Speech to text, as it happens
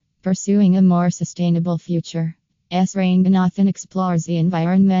Pursuing a more sustainable future. S. Ranganathan explores the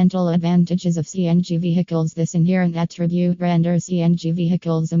environmental advantages of CNG vehicles. This inherent attribute renders CNG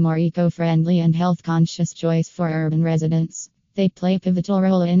vehicles a more eco-friendly and health-conscious choice for urban residents. They play a pivotal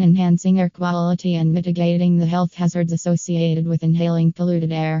role in enhancing air quality and mitigating the health hazards associated with inhaling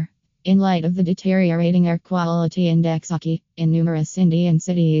polluted air. In light of the deteriorating air quality index in numerous Indian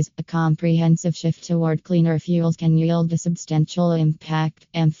cities, a comprehensive shift toward cleaner fuels can yield a substantial impact,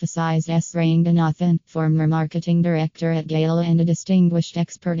 emphasized S. Ranganathan, former marketing director at GAIL and a distinguished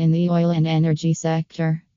expert in the oil and energy sector.